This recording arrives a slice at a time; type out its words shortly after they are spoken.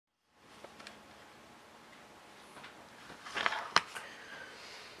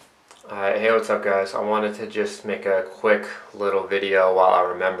Hey, what's up guys? I wanted to just make a quick little video while I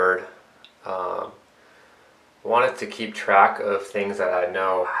remembered. I wanted to keep track of things that I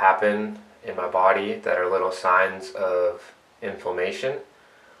know happen in my body that are little signs of inflammation.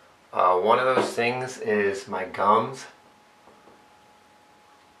 One of those things is my gums.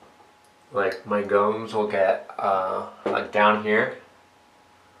 Like my gums will get like down here.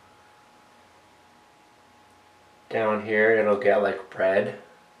 Down here it'll get like red.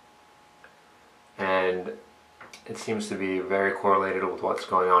 And it seems to be very correlated with what's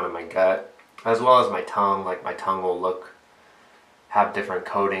going on in my gut, as well as my tongue. Like my tongue will have different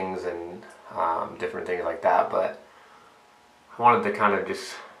coatings and different things like that. But I wanted to kind of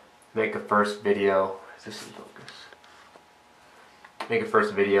just make a first video. Make a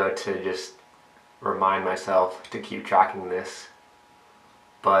first video to just remind myself to keep tracking this.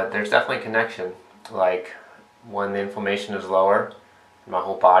 But there's definitely connection. Like when the inflammation is lower in my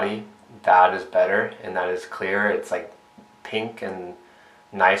whole body, that is better and that is clear. It's like pink and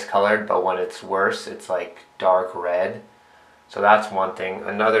nice colored, but when it's worse, it's like dark red. So that's one thing.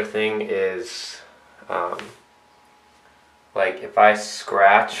 Another thing is like if I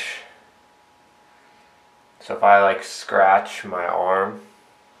scratch, so if I like scratch my arm,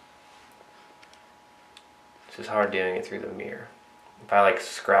 this is hard doing it through the mirror. If I like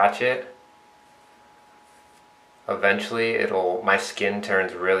scratch it, eventually my skin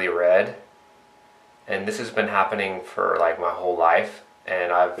turns really red, and this has been happening for like my whole life.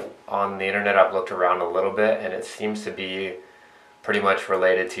 And on the internet I've looked around a little bit, and it seems to be pretty much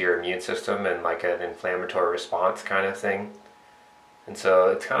related to your immune system and like an inflammatory response kind of thing. And so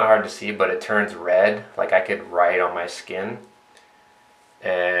it's kind of hard to see, but it turns red. Like I could write on my skin.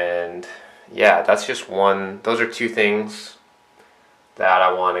 And yeah, that's just those are two things that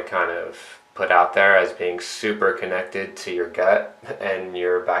I want to kind of put out there as being super connected to your gut and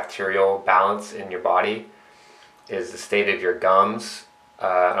your bacterial balance in your body, is the state of your gums,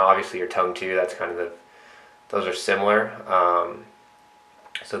 and obviously your tongue too. That's kind of those are similar.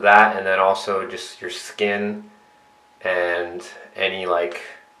 So that, and then also just your skin and any like,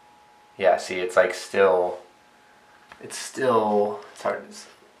 yeah, see it's like it's hard,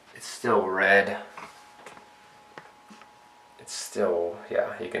 it's still red. It's still,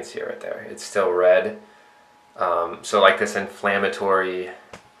 yeah, you can see it right there. It's still red. So like this inflammatory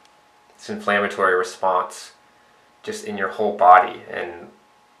response just in your whole body. And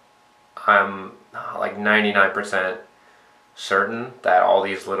I'm like 99% certain that all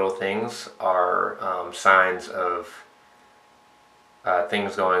these little things are signs of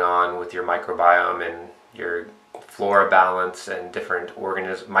things going on with your microbiome and your flora balance and different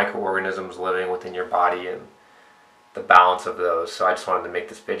microorganisms living within your body and the balance of those. So I just wanted to make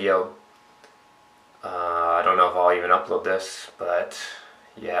this video. I don't know if I'll even upload this, but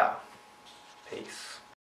yeah, peace.